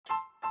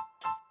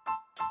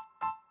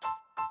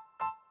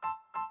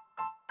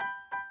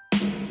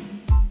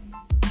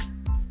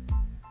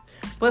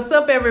What's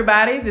up,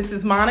 everybody? This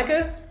is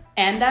Monica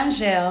and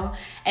Angel,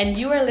 and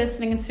you are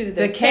listening to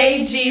the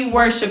KG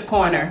Worship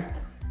Corner.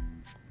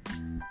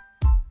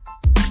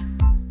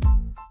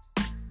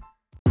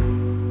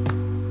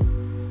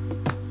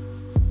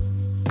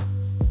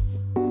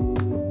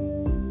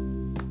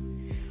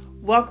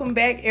 Welcome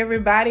back,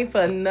 everybody,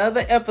 for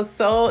another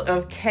episode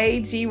of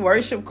KG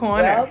Worship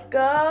Corner.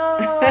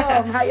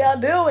 Welcome. How y'all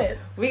doing?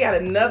 We got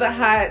another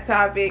hot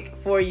topic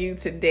for you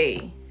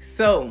today.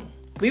 So,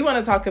 we want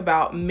to talk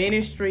about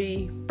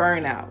ministry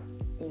burnout.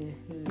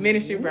 Mm-hmm.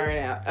 Ministry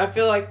burnout. I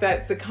feel like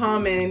that's a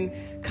common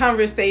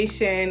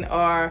conversation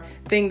or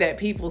thing that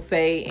people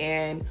say,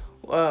 and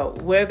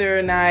whether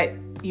or not,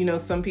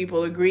 some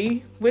people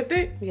agree with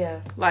it.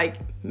 Yeah. Like,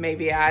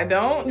 maybe I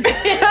don't.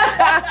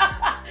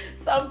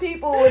 Some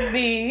people would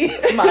be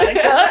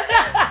Monica.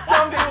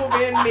 Some people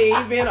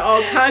being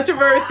all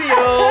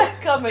controversial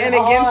and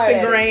against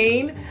the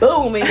grain.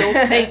 Boom in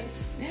your face.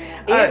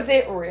 Is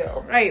it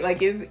real? Right,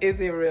 like is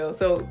it real?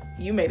 So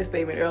you made a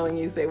statement earlier and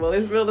you say, well,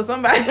 it's real to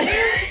somebody.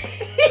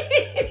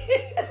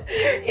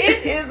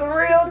 It is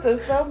real to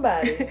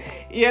somebody.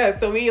 Yeah,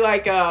 so we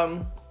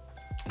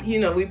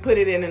we put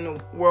it in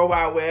the World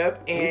Wide Web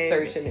and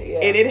researching it, yeah.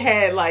 And it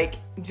had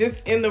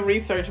just in the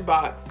research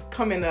box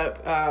coming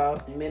up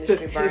ministry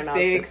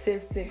burnout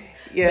statistics,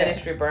 yeah.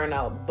 Ministry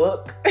burnout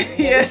book,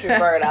 ministry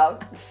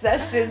burnout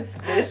sessions,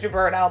 ministry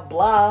burnout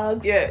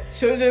blogs. Yeah,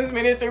 children's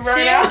ministry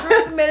burnout.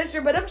 Children's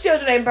ministry, but them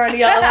children ain't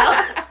burning y'all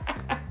out.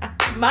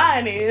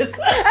 Mine is.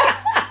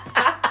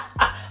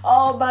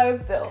 All by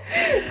himself.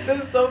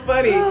 That's so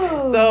funny.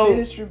 Oh, so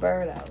ministry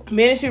burnout.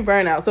 Ministry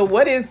burnout. So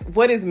what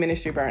is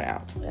ministry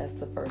burnout? That's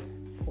the first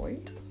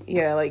point.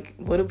 Yeah,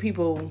 what do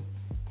people?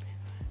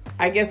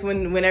 I guess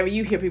whenever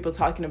you hear people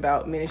talking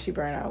about ministry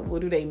burnout,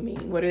 what do they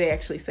mean? What are they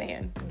actually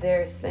saying?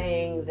 They're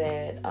saying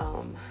that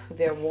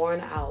they're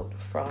worn out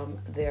from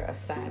their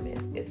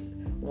assignment. It's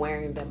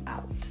wearing them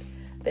out.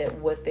 That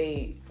what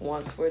they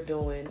once were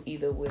doing,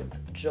 either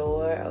with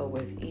joy or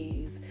with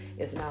ease,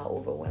 is now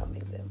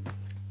overwhelming them.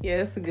 Yeah,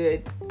 that's a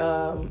good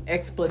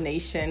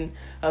explanation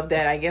of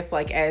that. I guess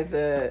as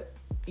a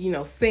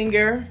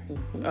singer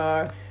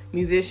or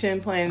musician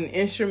playing an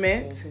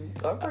instrument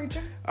or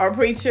preacher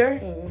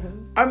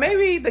or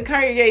maybe the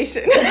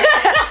congregation.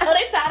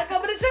 They tired of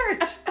coming to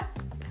church.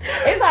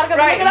 They tired of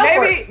coming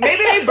to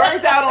maybe they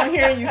burnt out on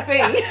hearing you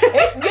sing.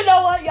 You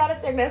know what? Y'all done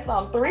sang that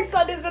song 3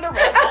 Sundays in a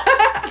row.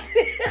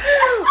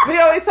 We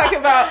always talk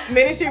about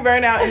ministry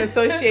burnout in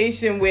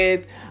association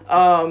with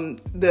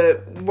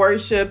the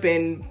worship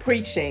and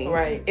preaching.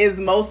 Right. Is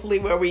mostly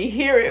where we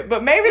hear it,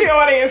 but maybe the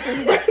audience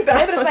is burnt out.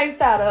 Maybe the saints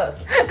tired of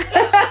us.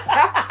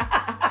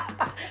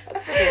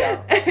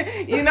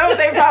 You know what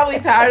they probably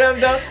tired of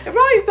though? They're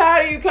probably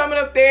tired of you coming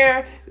up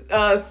there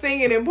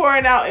singing and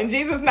pouring out and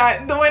Jesus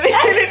not doing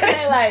anything.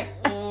 They're like,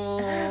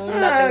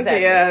 nothing's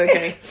happening. Yeah,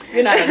 okay.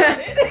 You're not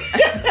anointed.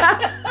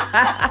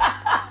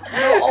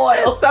 No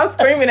oil. Stop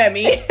screaming at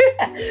me.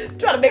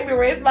 Trying to make me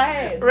raise my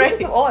hands. Right. Give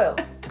me some oil.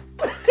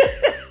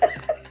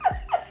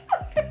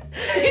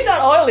 You're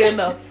not oily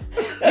enough.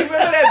 You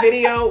remember that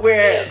video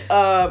where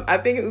I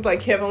think it was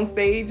Kevin on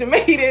stage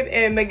made it,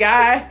 and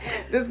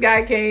this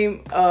guy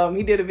came,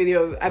 he did a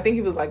video, I think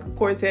he was a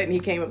quartet, and he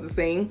came up to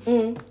sing.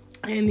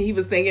 And he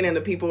was singing, and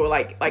the people were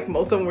like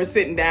most of them were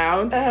sitting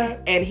down,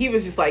 and he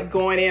was just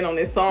going in on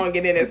this song,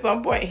 and then at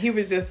some point he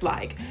was just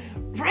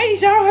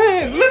raise your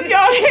hands, lift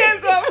your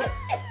hands up.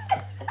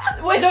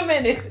 Wait a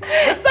minute.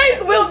 The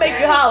saints will make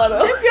you holler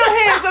though. Lift your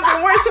hands up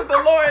and worship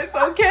the Lord.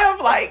 So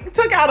Kev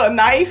took out a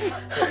knife.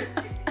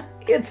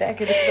 He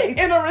attacking the saints.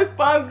 In a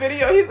response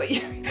video, he's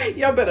like,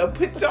 y'all better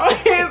put your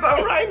hands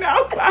up right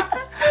now.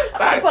 I'm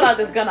gonna pull out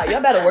this gun out.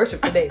 Y'all better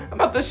worship today. I'm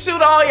about to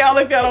shoot all y'all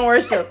if y'all don't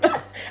worship.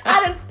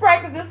 I didn't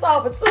practice this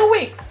song for 2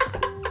 weeks.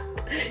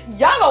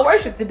 Y'all gonna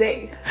worship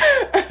today.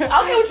 I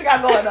don't care what you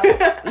got going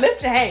on.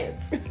 Lift your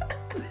hands.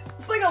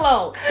 Sing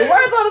along. The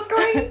words on the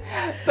screen.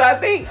 So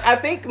I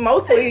think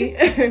mostly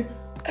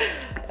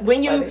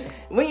when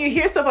you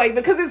hear stuff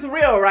because it's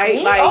real, right?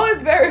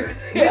 It's very.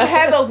 We've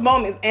had those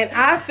moments, and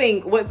I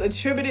think what's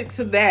attributed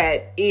to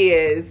that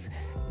is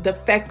the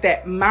fact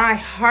that my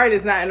heart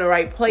is not in the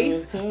right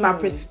place. My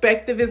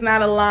perspective is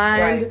not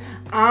aligned.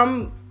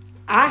 Right.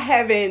 I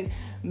haven't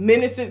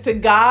ministered to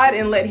God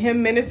and let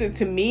Him minister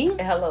to me.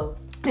 Hello.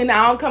 And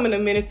now I'm coming to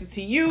minister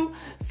to you.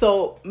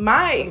 So from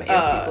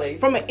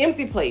an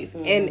empty place.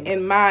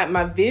 And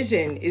my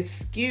vision is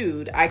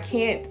skewed. I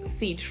can't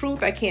see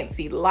truth. I can't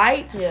see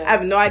light. Yeah. I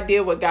have no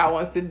idea what God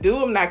wants to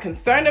do. I'm not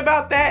concerned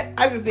about that.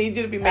 I just need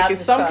you to be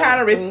making some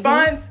kind of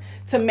response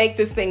to make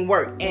this thing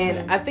work.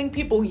 And I think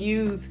people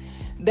use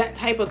that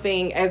type of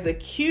thing as a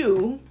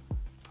cue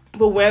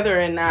but whether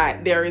or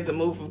not there is a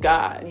move of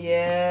God.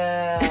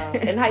 Yeah.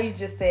 And how you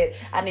just said,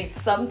 I need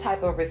some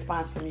type of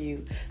response from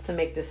you to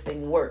make this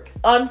thing work.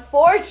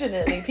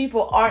 Unfortunately,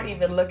 people aren't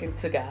even looking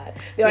to God.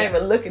 They aren't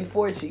even looking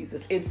for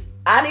Jesus. It's,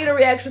 I need a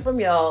reaction from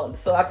y'all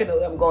so I can know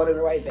that I'm going in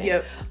the right thing.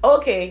 Yep.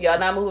 Okay, y'all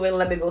not moving,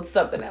 let me go to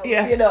something else.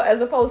 Yeah. You know,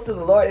 as opposed to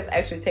the Lord is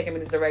actually taking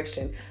me this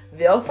direction.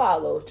 They'll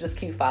follow. Just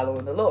keep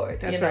following the Lord.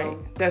 That's you know?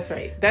 right. That's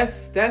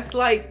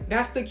right.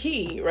 That's the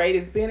key, right?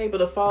 Is being able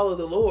to follow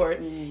the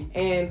Lord,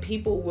 and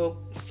people will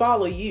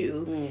follow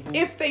you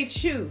if they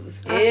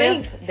choose. I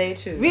think they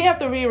choose. We have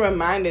to be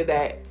reminded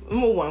that,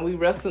 number one, we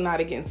wrestle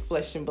not against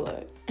flesh and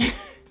blood.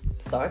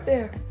 Start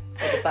there.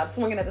 So stop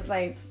swinging at the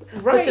saints.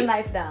 Right. Put your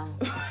knife down.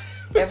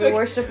 Every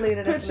worship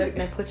leader that's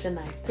listening, put your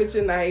knife. Put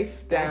your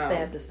knife down. Don't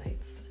stab the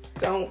saints.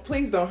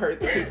 Please don't hurt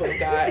the people of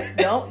God.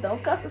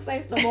 don't cuss the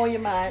saints no more in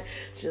your mind.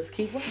 Just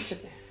keep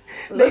worshiping.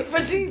 Look for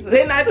Jesus.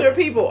 They're not your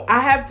people. We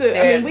have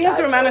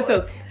to remind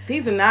ourselves,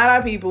 these are not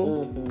our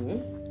people.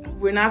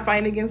 We're not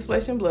fighting against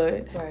flesh and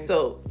blood. Right.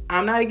 So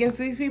I'm not against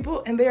these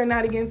people, and they are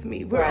not against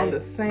me. We're on the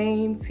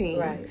same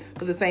team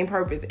for the same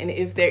purpose. And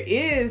if there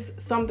is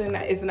something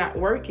that is not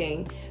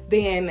working,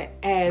 then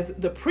as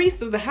the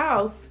priest of the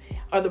house,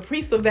 or the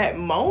priest of that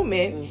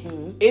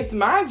moment, it's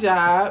my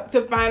job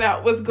to find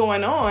out what's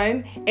going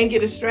on and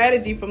get a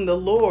strategy from the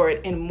Lord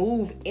and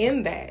move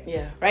in that.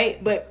 Yeah.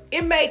 Right? But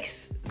it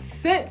makes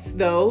sense,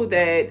 though,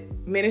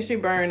 that ministry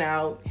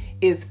burnout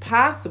is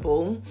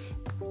possible.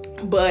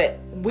 But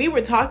we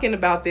were talking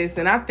about this,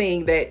 and I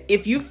think that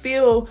if you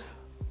feel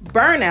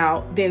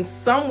burnout, then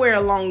somewhere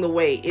along the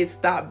way, it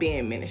stopped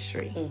being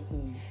ministry.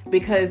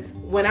 Because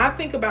when I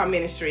think about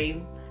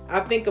ministry, I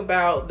think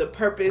about the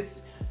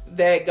purpose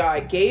that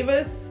God gave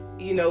us,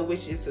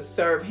 which is to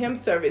serve him,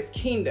 serve his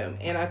kingdom.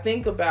 And I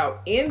think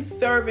about in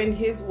serving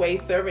his way,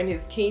 serving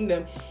his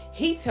kingdom,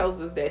 he tells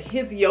us that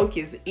his yoke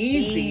is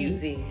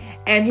easy.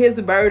 And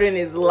his burden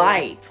is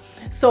light.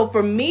 So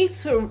for me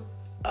to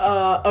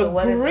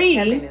agree,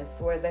 heaviness?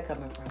 Where's that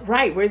coming from?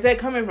 Right, where's that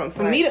coming from?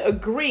 For me to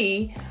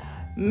agree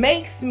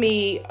makes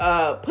me,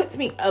 puts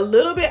me a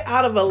little bit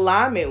out of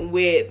alignment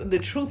with the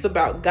truth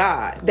about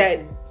God, that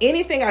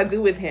anything I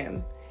do with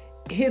him,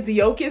 his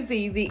yoke is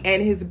easy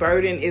and his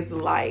burden is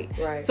light.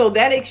 Right. So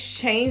that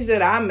exchange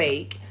that I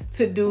make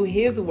to do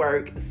his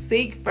work,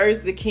 seek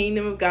first the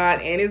kingdom of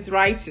God and his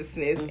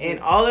righteousness,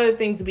 and all other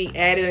things to be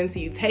added unto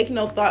you. Take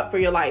no thought for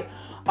your life.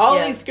 All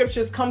of these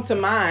scriptures come to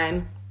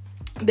mind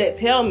that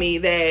tell me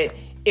that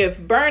if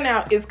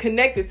burnout is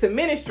connected to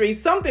ministry,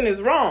 something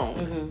is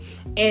wrong.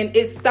 And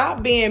it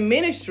stopped being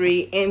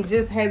ministry and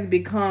just has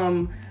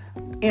become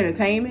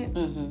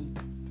entertainment.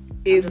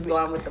 It's just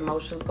going with the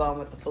motions, going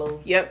with the flow.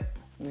 Yep.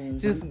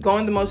 Just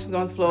going the motions,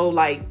 going the flow,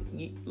 like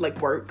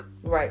work.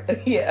 Right.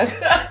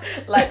 Yeah.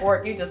 Like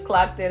work, you just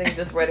clocked in and you're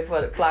just ready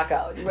for the clock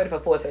out. You're ready for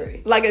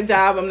 4:30. Like a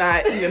job I'm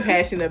not even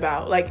passionate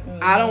about. Like,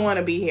 I don't want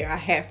to be here. I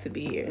have to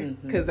be here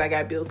because I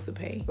got bills to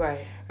pay.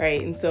 Right.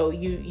 Right. And so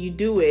you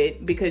do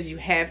it because you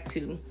have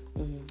to,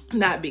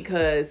 not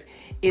because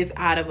it's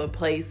out of a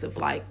place of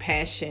like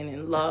passion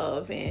and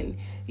love and,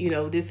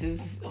 this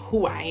is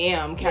who I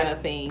am kind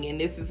of thing. And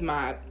this is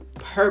my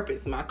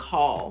purpose, my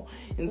call.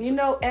 And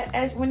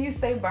as when you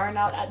say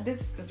burnout,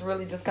 this is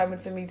really just coming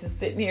to me just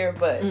sitting here,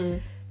 but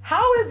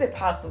how is it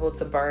possible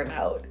to burn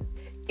out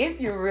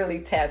if you're really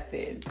tapped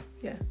in?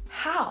 Yeah.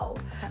 How?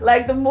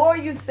 Like, the more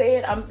you say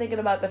it, I'm thinking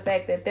about the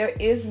fact that there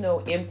is no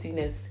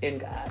emptiness in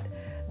God.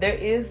 There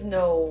is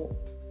no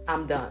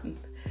I'm done.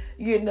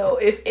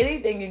 If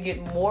anything, you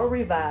get more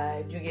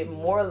revived, you get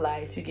more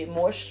life, you get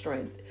more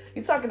strength.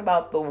 You're talking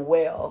about the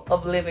well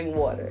of living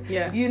water.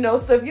 Yeah.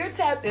 So if you're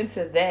tapped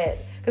into that,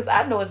 because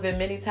I know it's been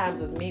many times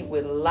with me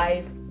with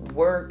life,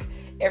 work,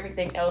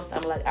 everything else,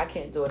 I'm like, I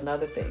can't do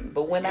another thing.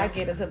 But when I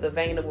get into the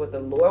vein of what the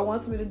Lord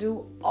wants me to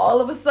do,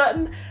 all of a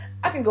sudden,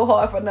 I can go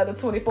hard for another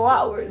 24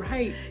 hours.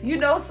 Right.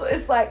 So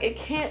it's like, it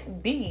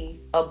can't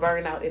be a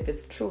burnout if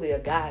it's truly a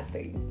God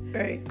thing.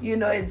 Right.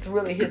 It's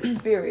really his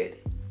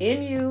spirit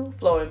in you,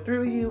 flowing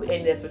through you,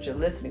 and that's what you're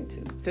listening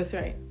to. That's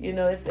right.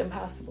 It's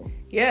impossible.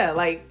 Yeah,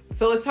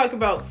 so let's talk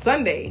about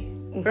Sunday,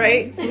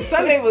 right? So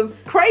Sunday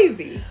was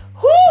crazy.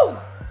 Whew!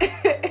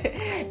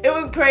 It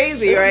was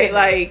crazy,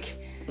 right?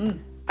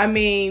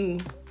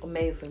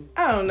 Amazing.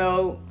 I don't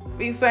know.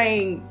 We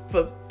sang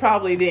for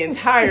probably the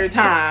entire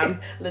time,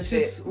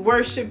 just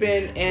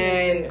worshiping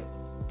and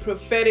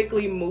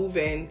prophetically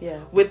moving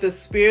with the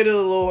Spirit of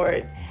the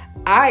Lord.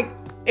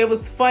 It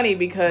was funny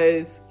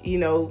because,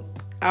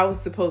 I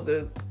was supposed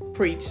to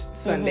preach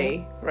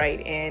Sunday, right?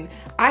 And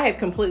I had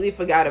completely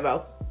forgot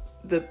about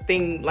the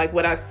thing, like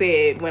what I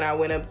said when I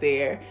went up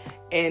there.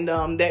 And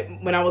that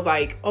when I was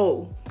like,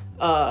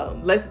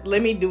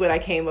 let me do what I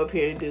came up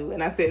here to do.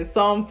 And I said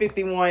Psalm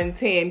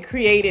 51:10,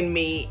 create in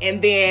me.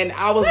 And then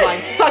I was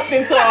like sucked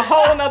into a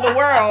whole nother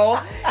world.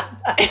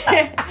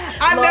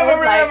 I never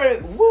remember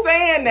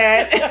saying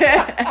that.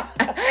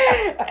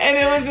 And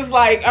it was just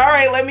like, all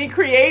right, let me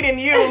create in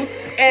you.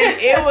 And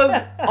it was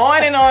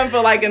on and on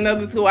for like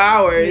another 2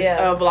 hours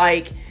of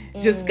like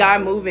just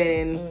God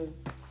moving. And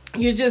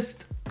you're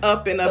just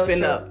up and up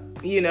and up.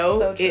 You know,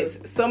 So true.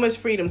 it's so much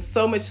freedom,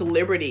 so much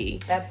liberty.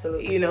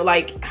 Absolutely. You know,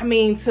 like, I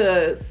mean,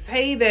 to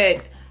say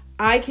that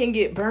I can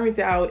get burnt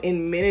out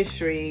in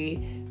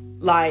ministry,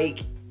 like,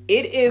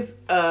 it is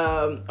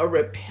a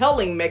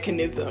repelling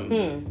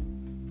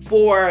mechanism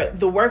for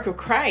the work of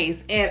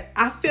Christ. And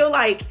I feel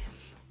like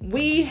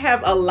we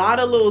have a lot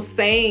of little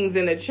sayings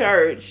in the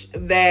church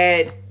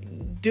that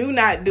do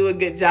not do a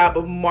good job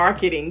of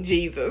marketing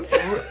Jesus.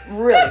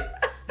 Really.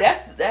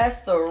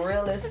 That's the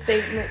realest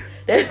statement.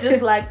 That's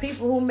just like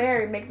people who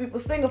marry make people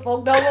single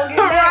folk don't want to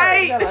get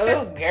married. Right. Like,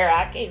 oh, girl,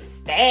 I can't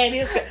stand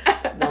this.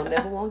 No,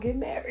 never want to get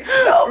married.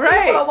 No,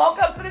 Right. people don't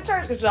walk up to the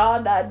church because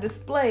y'all not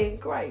displaying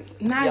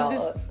Christ. Not y'all,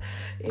 just,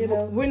 you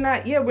know. we're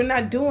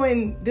not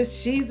doing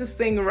this Jesus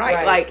thing right.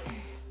 Right. Like,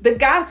 the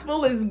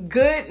gospel is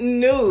good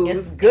news.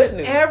 It's good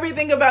news.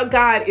 Everything about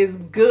God is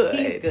good.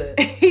 He's good.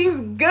 He's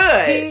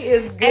good. He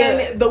is good.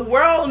 And the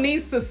world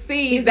needs to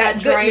see He's that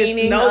not goodness.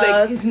 draining Know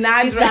us.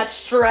 that he's not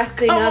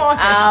stressing Come us on.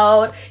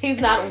 out. He's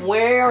not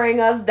wearing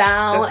us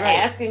down, That's right.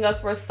 asking us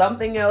for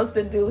something else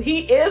to do. He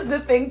is the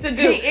thing to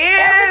do. He is.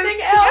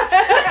 Everything else,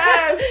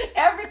 Yes.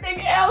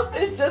 everything else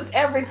is just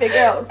everything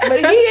else. But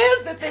he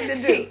is the thing to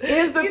do. He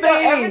is the you thing. Know,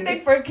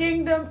 everything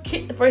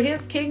for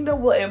his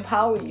kingdom will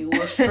empower you,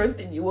 will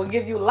strengthen you, will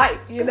give you life.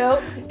 You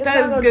know, it's That not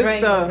is gonna good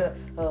drain stuff. you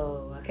to,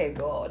 oh, I can't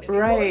go on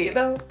anymore. Right. You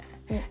know.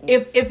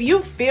 If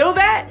you feel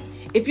that,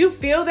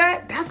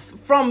 that's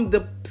from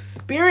the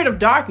spirit of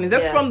darkness.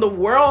 That's Yeah. from the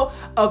world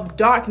of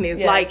darkness.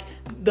 Yeah. Like,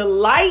 the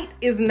light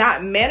is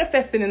not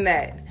manifested in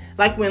that.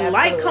 Like, when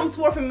light Absolutely. comes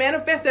forth and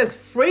manifests, there's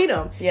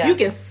freedom. Yeah. You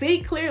can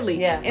see clearly.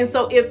 Yeah. And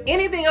so if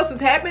anything else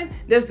has happened,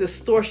 there's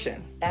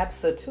distortion.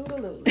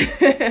 Absolutely.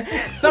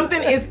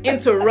 Something is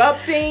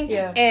interrupting,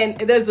 Yeah. and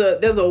there's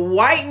a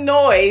white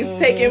noise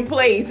taking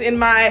place in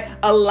my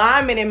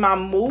alignment, in my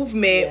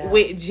movement Yeah.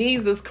 with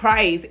Jesus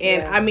Christ.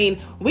 And Yeah. I mean,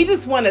 we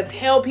just want to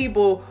tell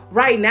people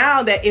right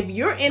now that if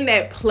you're in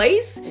that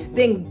place,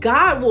 then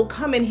God will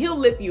come and he'll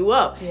lift you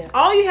up. Yeah.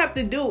 All you have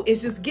to do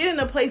is just get in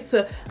a place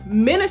to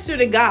minister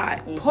to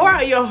God. Pour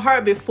out your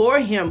heart before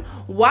him.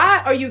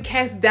 Why are you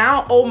cast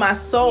down, oh my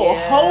soul?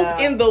 Yeah. Hope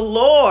in the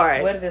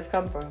Lord. Where did this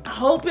come from?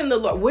 Hope in the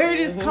Lord. Where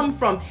did this come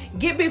from?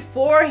 Get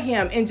before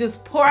him and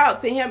just pour out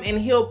to him, and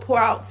he'll pour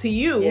out to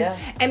you. Yeah.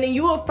 And then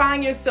you will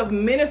find yourself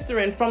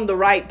ministering from the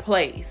right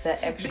place. That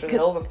extra Because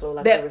overflow,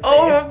 like they that were saying.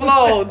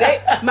 overflow.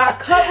 My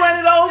cup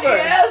runneth over.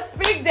 Yeah,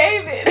 speak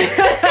David.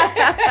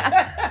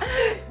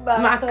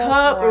 My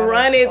cup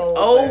runneth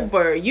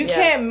over. You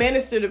can't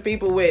minister to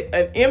people with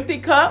an empty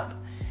cup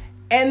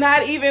and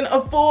not even a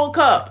full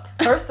cup.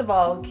 First of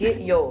all, get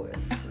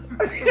yours.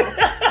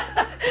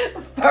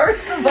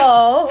 First of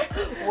all,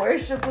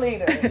 worship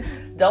leader.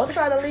 Don't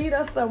try to lead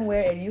us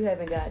somewhere and you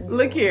haven't gotten yours.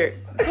 Look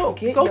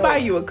here. Go buy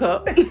you a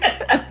cup.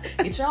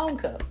 Get your own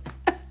cup.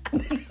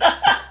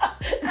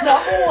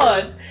 Number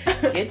one,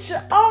 get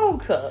your own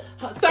cup.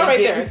 Start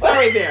right there. Start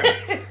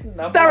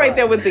right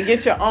there with the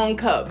get your own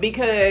cup,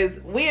 because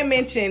we had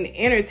mentioned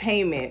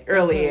entertainment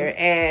earlier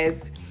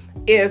as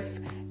if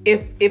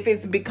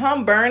it's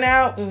become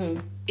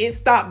burnout, it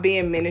stopped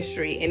being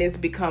ministry and it's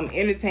become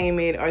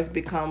entertainment, or it's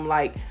become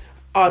like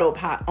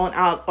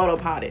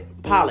autopilot,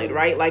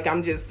 right? Like,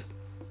 I'm just,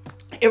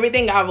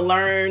 everything I've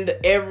learned,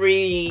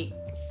 every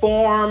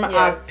form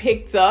I've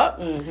picked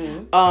up,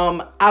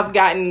 I've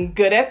gotten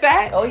good at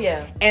that. Oh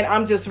yeah. And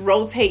I'm just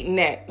rotating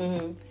that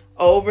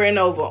over and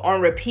over on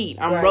repeat.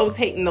 I'm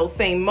rotating those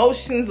same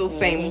motions, those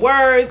same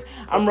words.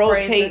 I'm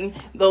rotating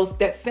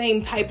that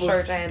same type of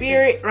Church spirit.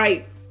 antics.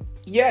 Right.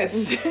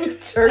 Yes.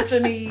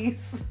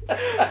 Churchanese.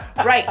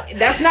 Right.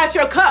 That's not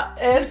your cup.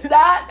 It's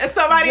not. It's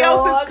somebody your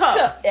else's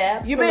cup.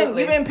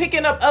 Absolutely. You've been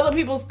picking up other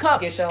people's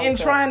cups Get your own and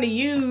cup. trying to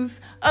use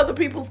other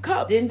people's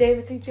cups. Didn't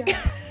David teach you?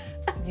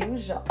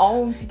 Use your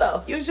own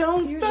stuff. Use your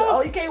own stuff.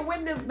 Oh, you can't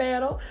win this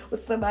battle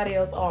with somebody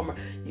else's armor.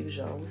 Use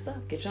your own stuff.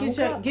 Get your own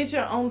cup. Get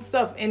your own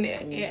stuff. And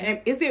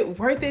is it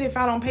worth it if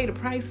I don't pay the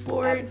price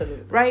for it?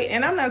 Absolutely. Right?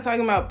 And I'm not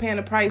talking about paying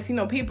the price. You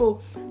know,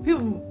 people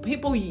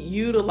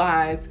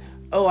utilize,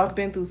 oh, I've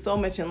been through so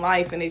much in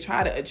life, and they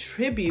try to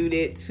attribute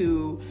it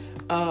to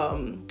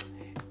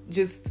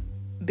just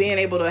being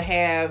able to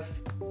have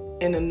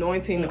an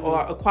anointing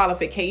or a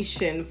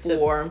qualification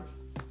for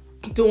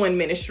doing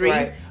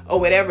ministry or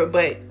whatever,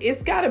 but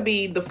it's got to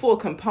be the full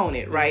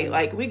component, right?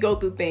 Like, we go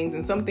through things,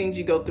 and some things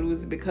you go through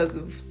is because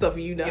of stuff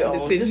you done,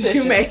 decisions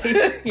you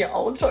made. Your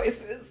own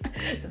choices.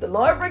 Did the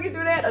Lord bring you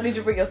through that, or did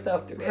you bring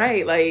yourself through that?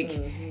 Right, like,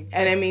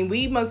 and I mean,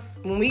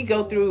 when we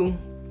go through,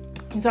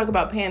 you talk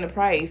about paying the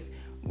price,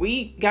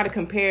 we got to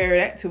compare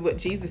that to what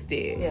Jesus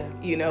did. Yeah.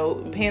 You know,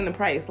 paying the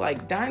price,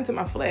 like dying to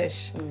my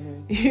flesh,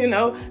 you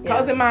know,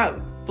 causing my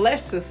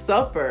flesh to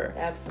suffer.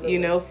 Absolutely. You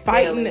know,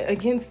 fighting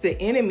against the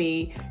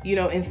enemy, you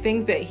know, and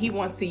things that he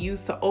wants to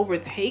use to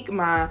overtake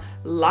my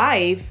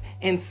life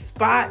and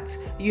spot,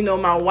 you know,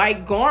 my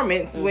white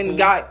garments when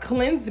God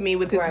cleansed me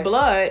with his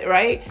blood,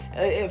 right?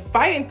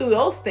 Fighting through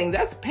those things,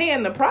 that's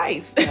paying the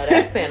price. No,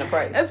 that's paying the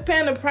price. That's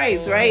paying the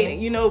price, right?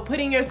 You know,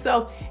 putting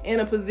yourself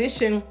in a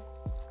position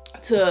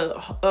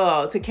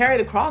to carry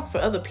the cross for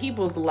other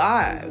people's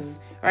lives,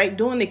 right?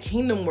 Doing the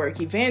kingdom work,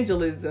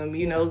 evangelism,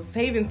 you know,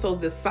 saving souls,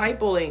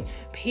 discipling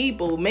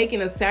people,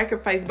 making a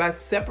sacrifice by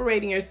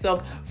separating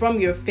yourself from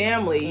your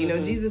family. You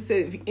know, Jesus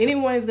said, if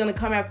anyone is going to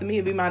come after me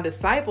to be my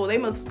disciple, they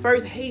must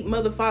first hate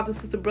mother, father,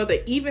 sister, brother,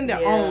 even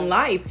their own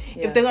life.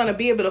 If they're going to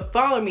be able to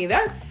follow me,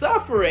 that's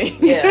suffering.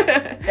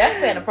 That's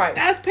paying the price.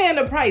 That's paying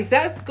the price.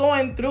 That's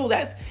going through.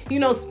 That's, you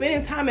know,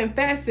 spending time in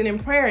fasting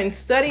and prayer and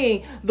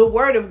studying the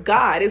word of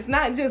God. It's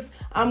not just,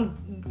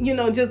 I'm, you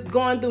know, just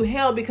going through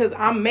hell because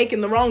I'm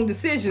making the wrong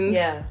decisions.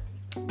 Yeah.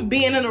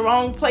 Being in the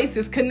wrong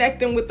places,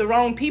 connecting with the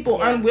wrong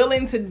people,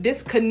 unwilling to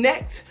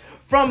disconnect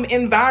from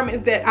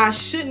environments that I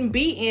shouldn't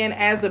be in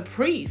as a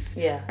priest.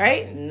 Yeah.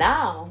 Right?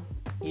 Now,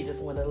 you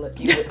just want to look,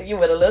 you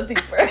went a little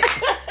deeper.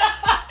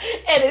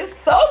 And it's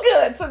so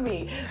good to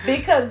me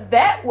because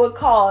that would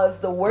cause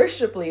the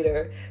worship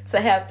leader to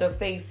have to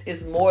face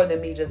is more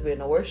than me just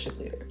being a worship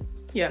leader.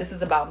 Yeah. This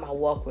is about my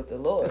walk with the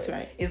Lord. That's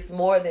right. It's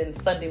more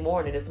than Sunday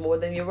morning. It's more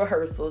than your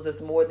rehearsals. It's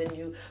more than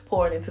you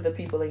pouring into the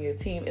people in your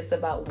team. It's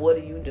about what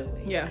are you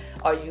doing? Yeah.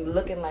 Are you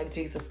looking like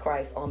Jesus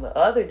Christ on the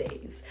other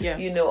days? Yeah.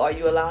 You know, are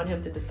you allowing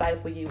him to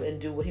disciple you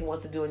and do what he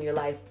wants to do in your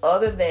life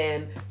other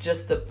than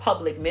just the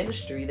public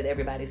ministry that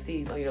everybody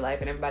sees on your life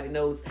and everybody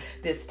knows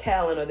this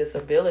talent or this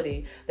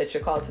ability that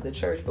you're called to the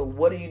church, but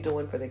what are you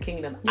doing for the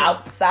kingdom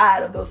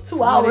outside of those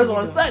 2 hours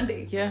on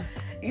Sunday? Yeah.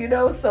 You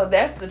know, so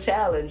that's the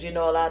challenge. You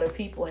know, a lot of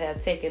people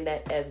have taken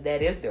that as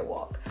that is their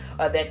walk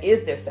or that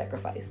is their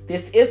sacrifice.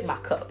 This is my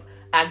cup.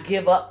 I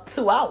give up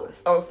 2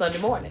 hours on Sunday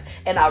morning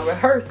and I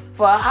rehearse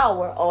for an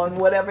hour on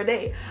whatever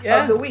day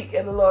of the week.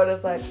 And the Lord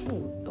is like,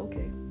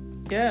 okay.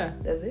 Yeah.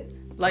 That's it.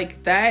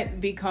 Like that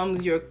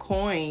becomes your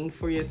coin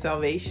for your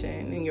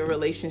salvation and your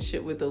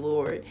relationship with the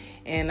Lord.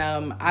 And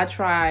I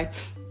try,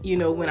 you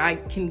know, when I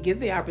can get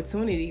the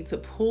opportunity to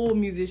pull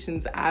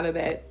musicians out of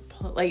that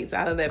place,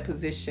 out of that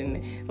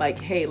position, like,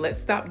 hey, let's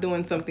stop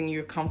doing something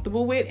you're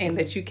comfortable with and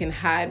that you can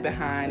hide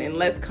behind, and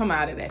let's come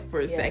out of that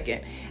for a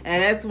second.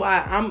 And that's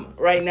why I'm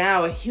right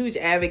now a huge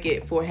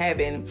advocate for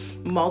having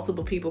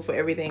multiple people for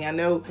everything. I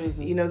know,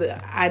 you know,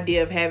 the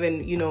idea of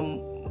having, you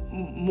know,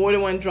 more than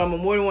one drummer,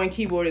 more than one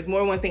keyboardist, more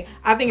than one thing.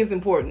 I think it's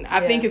important.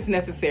 I think it's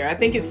necessary. I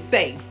think it's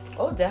safe.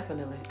 Oh,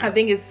 definitely. I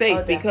think it's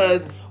safe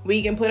because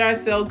we can put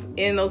ourselves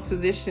in those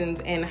positions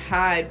and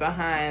hide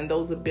behind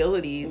those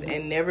abilities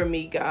and never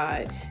meet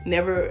God,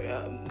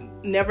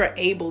 never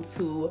able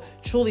to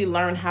truly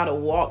learn how to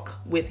walk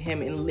with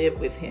him and live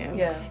with him.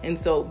 Yeah. And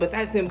so, but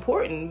that's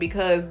important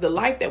because the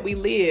life that we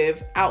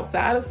live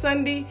outside of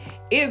Sunday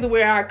is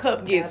where our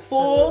cup gets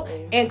full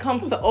and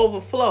comes to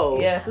overflow.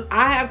 Yes.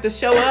 I have to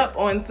show up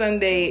on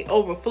Sunday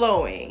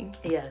overflowing.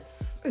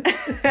 Yes.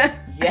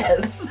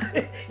 Yes.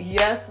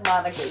 Yes,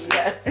 Monica.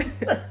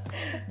 Yes.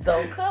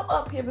 Don't come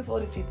up here before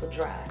these people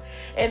dry.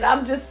 And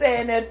I'm just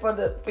saying that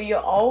for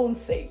your own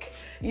sake,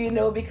 you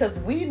know, because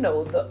we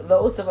know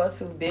those of us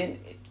who've been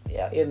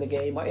in the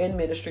game or in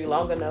ministry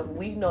long enough,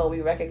 we know,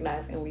 we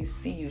recognize, and we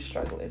see you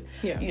struggling.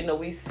 Yeah. You know,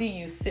 we see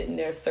you sitting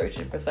there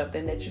searching for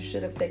something that you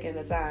should have taken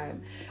the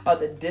time or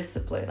the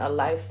discipline, a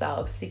lifestyle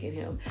of seeking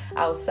him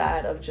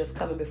outside of just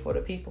coming before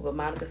the people. But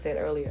Monica said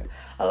earlier,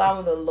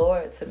 allowing the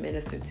Lord to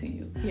minister to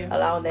you,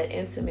 allowing that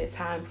intimate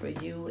time for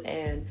you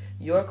and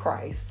your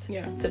Christ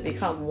to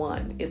become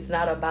one. It's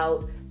not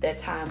about that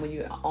time when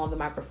you're on the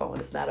microphone.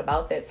 It's not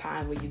about that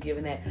time when you're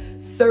giving that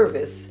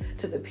service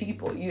to the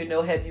people. You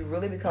know, have you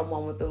really become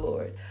one with the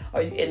Lord?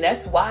 And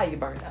that's why you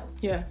burned out.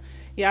 Yeah.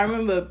 I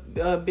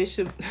remember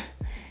Bishop,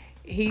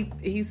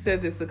 he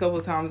said this a couple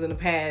of times in the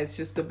past,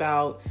 just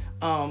about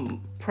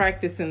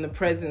practicing the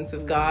presence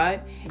of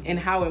God and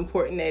how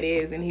important that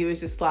is. And he was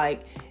just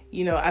like,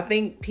 you know, I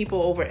think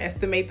people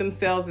overestimate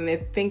themselves and they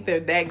think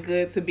they're that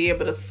good to be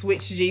able to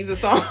switch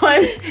Jesus on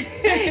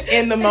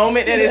in the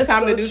moment that it's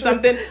time to do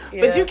something.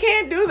 Yeah. But you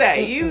can't do that.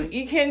 Mm-hmm.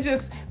 You can't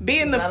just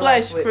be in the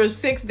flesh for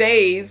 6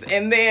 days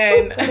and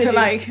then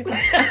like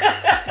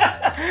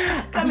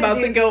I'm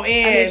about to go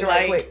in.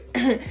 Like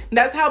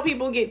that's how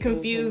people get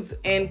confused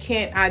and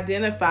can't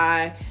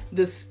identify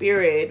the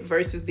spirit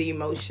versus the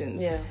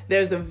emotions. Yeah.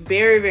 There's a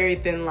very, very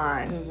thin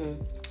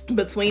line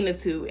between the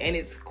two, and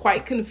it's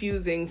quite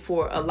confusing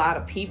for a lot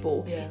of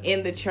people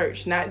in the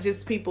church, not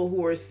just people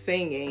who are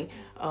singing,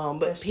 but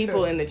that's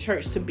people in the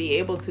church to be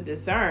able to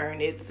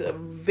discern. It's a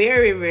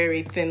very,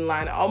 very thin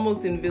line,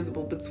 almost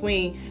invisible,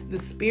 between the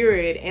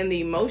spirit and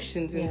the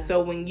emotions. And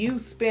so when you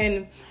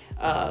spend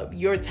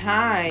your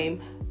time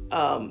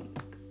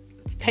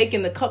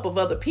taking the cup of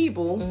other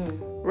people,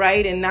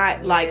 right, and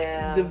not like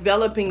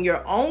developing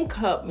your own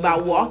cup by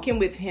walking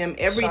with him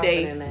every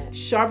day,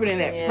 sharpening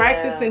that,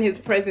 practicing his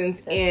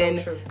presence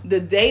in the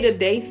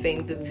day-to-day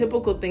things, the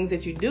typical things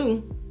that you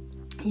do,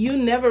 you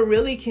never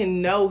really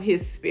can know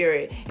his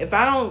spirit. If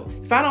I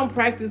don't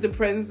practice the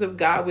presence of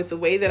God with the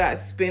way that I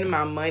spend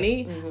my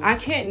money, I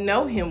can't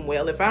know him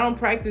well. If I don't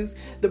practice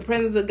the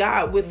presence of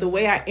God with the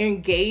way I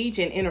engage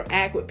and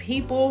interact with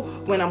people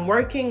when I'm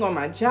working on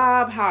my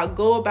job, how I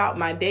go about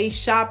my day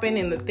shopping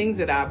and the things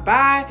that I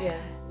buy,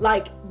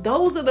 like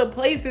those are the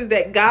places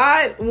that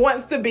God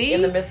wants to be.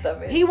 In the midst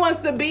of it. He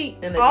wants to be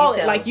in the all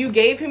details. like you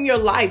gave him your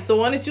life. So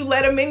why don't you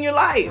let him in your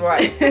life?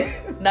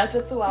 Right. Not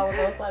your 2 hours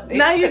on Sunday.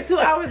 Not your 2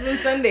 hours on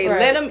Sunday. Right.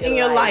 Let him in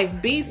your life.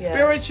 Be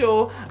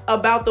spiritual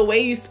about the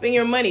way you spend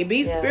your money.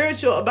 Be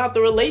spiritual about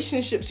the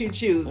relationships you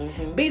choose.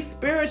 Mm-hmm. Be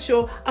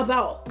spiritual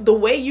about the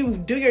way you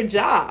do your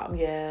job.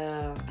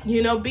 Yeah.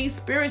 You know, be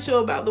spiritual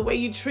about the way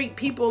you treat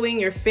people in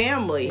your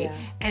family. Yeah.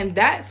 And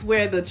that's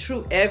where the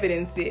true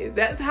evidence is.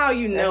 That's how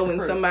you know when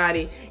proof.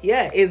 somebody,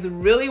 is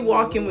really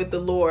walking with the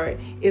Lord.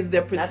 Is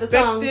their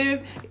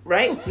perspective,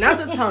 right? Not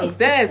the tongues.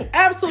 That has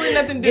absolutely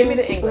nothing to Give me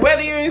do the English.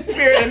 whether you're in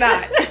spirit or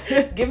not.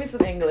 Give me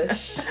some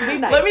English. Be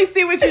nice. Let me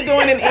see what you're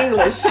doing in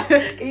English.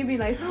 Can you be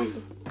nice to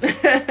people?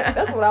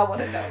 That's what I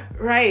want to know.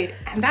 Right.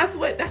 And that's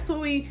what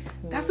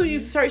you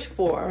search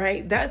for,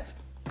 right? That's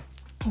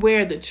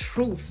where the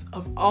truth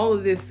of all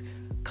of this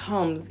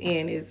comes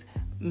in. Is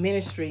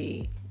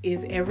ministry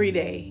is every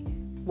day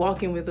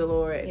walking with the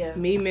Lord,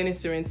 me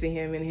ministering to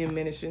him and him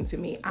ministering to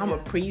me. I'm a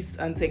priest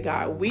unto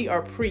God. We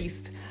are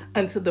priests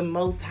unto the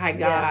Most High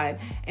God.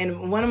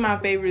 And one of my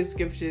favorite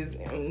scriptures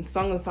in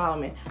Song of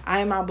Solomon, I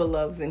am my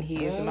beloved's and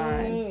he is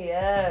mine.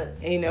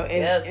 Yes. You know,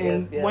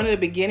 and one of the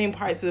beginning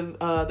parts of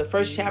the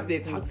first chapter,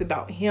 it talks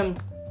about him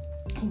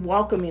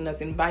welcoming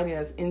us, inviting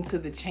us into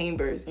the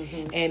chambers.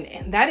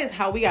 And that is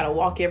how we got to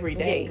walk every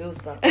day.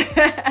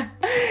 Goosebumps.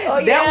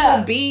 There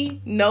will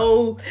be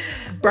no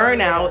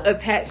burnout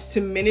attached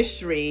to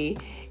ministry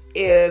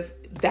if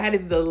that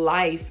is the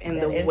life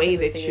and the way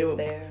that you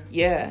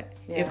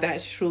if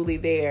that's truly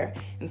there.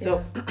 And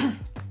so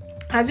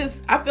I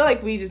feel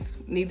like we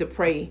just need to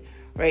pray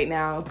right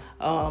now,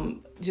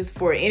 just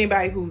for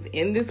anybody who's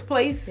in this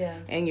place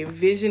and your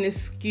vision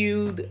is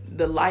skewed,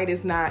 the light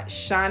is not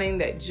shining,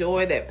 that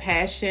joy, that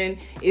passion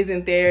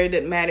isn't there. It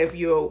doesn't matter if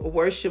you're a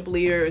worship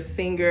leader, a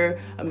singer,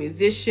 a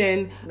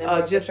musician,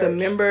 just a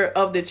member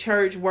of the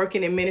church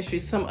working in ministry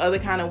some other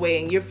kind of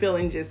way, and you're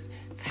feeling just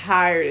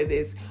tired of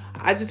this.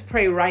 I just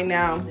pray right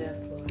now,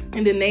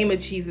 in the name of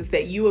Jesus,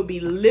 that you will be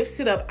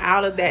lifted up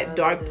out of that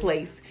dark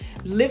place.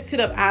 Lifted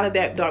up out of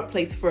that dark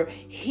place, for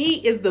he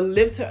is the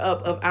lifter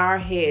up of our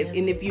heads.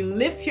 And if you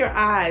lift your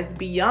eyes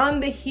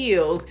beyond the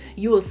hills,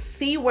 you will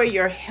see where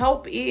your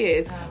help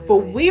is.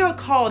 For we are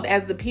called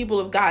as the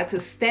people of God to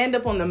stand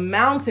up on the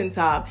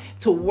mountaintop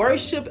to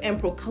worship and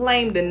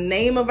proclaim the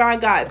name of our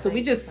God. So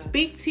we just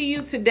speak to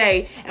you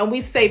today and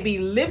we say, be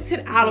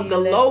lifted out of the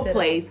low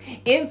place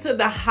into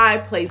the high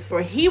place,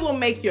 for he will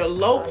make your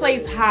low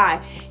place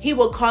high. He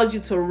will cause you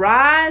to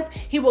rise.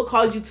 He will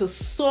cause you to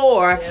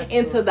soar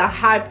into the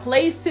high places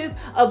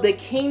of the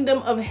kingdom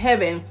of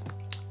heaven,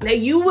 that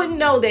you would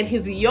know that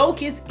his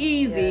yoke is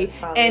easy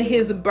and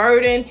his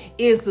burden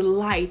is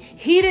light.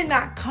 He did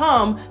not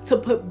come to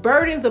put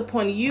burdens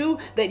upon you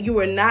that you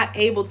were not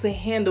able to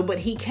handle, but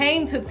he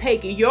came to take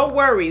your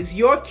worries,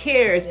 your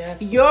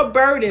cares, your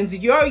burdens,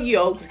 your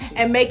yokes,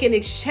 and make an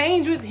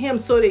exchange with him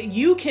so that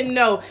you can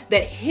know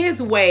that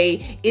his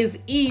way is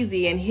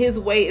easy and his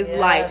way is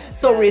light.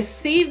 So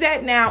receive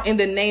that now in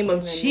the name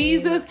of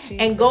Jesus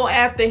and go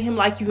after him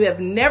like you have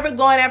never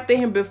gone after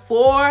him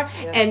before,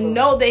 and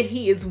know that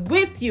he is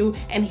with you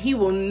and he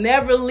will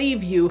never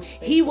leave you.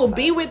 He will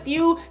be with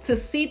you to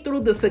see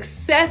through the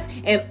success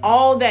and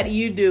all that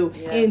you do.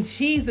 In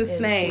Jesus'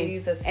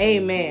 name,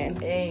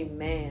 amen.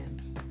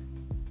 Amen.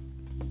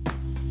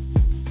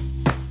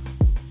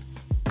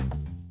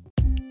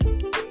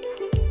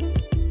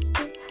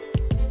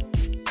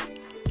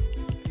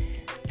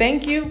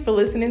 Thank you for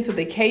listening to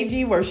the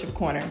KG Worship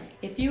Corner.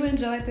 If you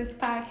enjoyed this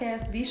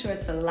podcast, be sure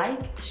to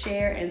like,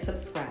 share, and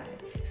subscribe.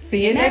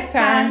 See you next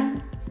time.